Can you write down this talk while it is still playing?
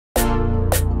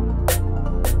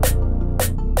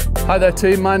Hi there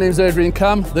team, my name's Adrian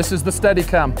Camm. This is the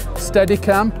steadycam.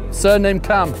 Steadycam, surname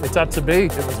Camm. It had to be,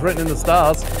 it was written in the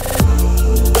stars.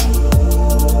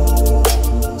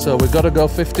 So we've got to go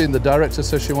 15. The director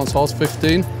says she wants horse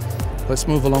 15. Let's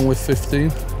move along with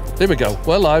 15. Here we go,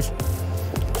 we're live.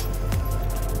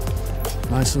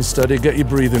 Nice and steady, get your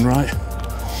breathing right.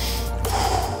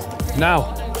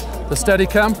 Now, the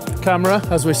steadycam camera,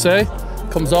 as we say,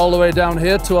 comes all the way down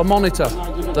here to a monitor.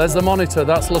 There's the monitor,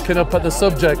 that's looking up at the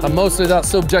subject, and mostly that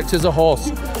subject is a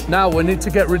horse. Now we need to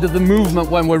get rid of the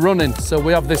movement when we're running, so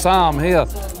we have this arm here.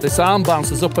 This arm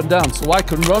bounces up and down, so I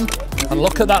can run, and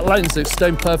look at that lens, it's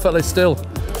staying perfectly still.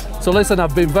 So listen,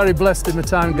 I've been very blessed in my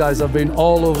time, guys. I've been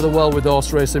all over the world with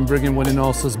horse racing, bringing winning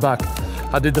horses back.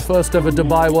 I did the first ever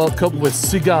Dubai World Cup with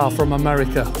Cigar from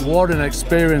America. What an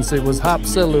experience, it was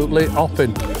absolutely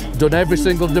hopping. Done every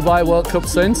single Dubai World Cup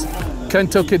since.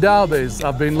 Kentucky Derbies,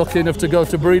 I've been lucky enough to go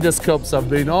to Breeders' Cups. I've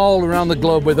been all around the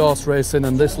globe with horse racing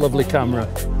and this lovely camera.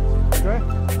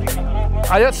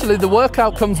 The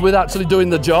workout comes with actually doing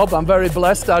the job. I'm very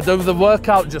blessed. The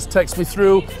workout just takes me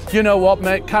through, you know what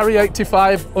mate, carry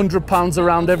 85-100 pounds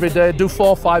around every day, do 4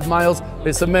 or 5 miles,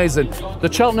 it's amazing.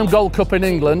 The Cheltenham Gold Cup in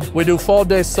England, we do 4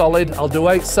 days solid, I'll do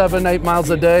 8 miles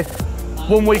a day.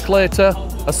 1 week later,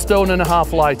 1.5 stone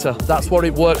lighter. That's what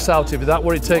it works out of you, that's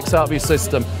what it takes out of your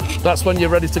system. That's when you're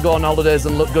ready to go on holidays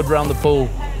and look good round the pool.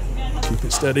 Keep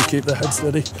it steady, keep the head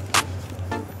steady.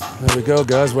 There we go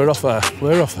guys, we're off there,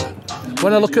 we're off there.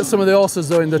 When I look at some of the horses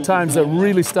though in the times that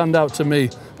really stand out to me,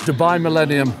 Dubai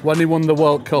Millennium, when he won the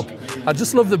World Cup, I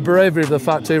just love the bravery of the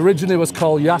fact he originally was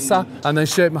called Yasser, and then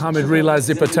Sheikh Mohammed realised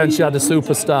he potentially had a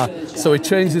superstar. So he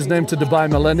changed his name to Dubai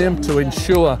Millennium to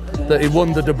ensure that he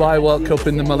won the Dubai World Cup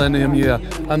in the Millennium year.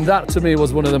 And that to me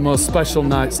was one of the most special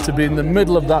nights, to be in the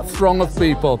middle of that throng of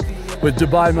people with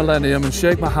Dubai Millennium and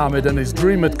Sheikh Mohammed, and his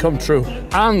dream had come true,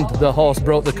 and the horse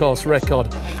broke the course record.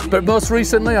 But most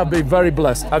recently I've been very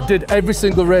blessed. I did every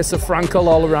single race of Frankel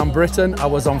all around Britain. I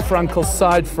was on Frankel's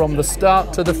side from the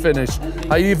start to the finish.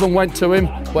 I even went to him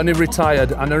when he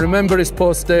retired, and I remember his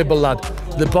post-stable lad.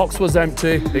 The box was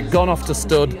empty, he'd gone off to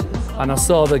stud, and I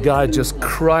saw the guy just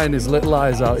crying his little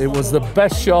eyes out. It was the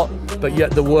best shot, but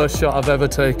yet the worst shot I've ever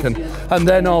taken. And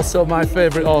then also my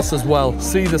favourite horse as well,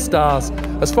 See the Stars.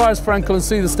 As far as Frankel and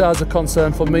See the Stars are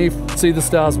concerned, for me, See the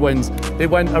Stars wins. He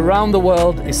went around the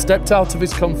world, he stepped out of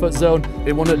his comfort zone,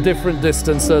 he won at different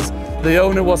distances. The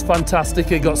owner was fantastic,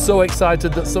 he got so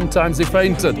excited that sometimes he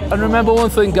fainted. And remember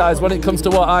one thing guys, when it comes to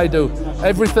what I do,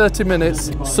 every 30 minutes,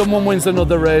 someone wins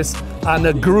another race, and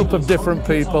a group of different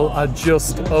people are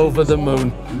just over the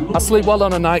moon. I sleep well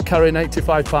on a night carrying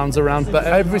 85 pounds around, but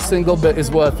every single bit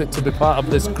is worth it to be part of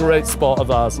this great sport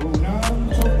of ours.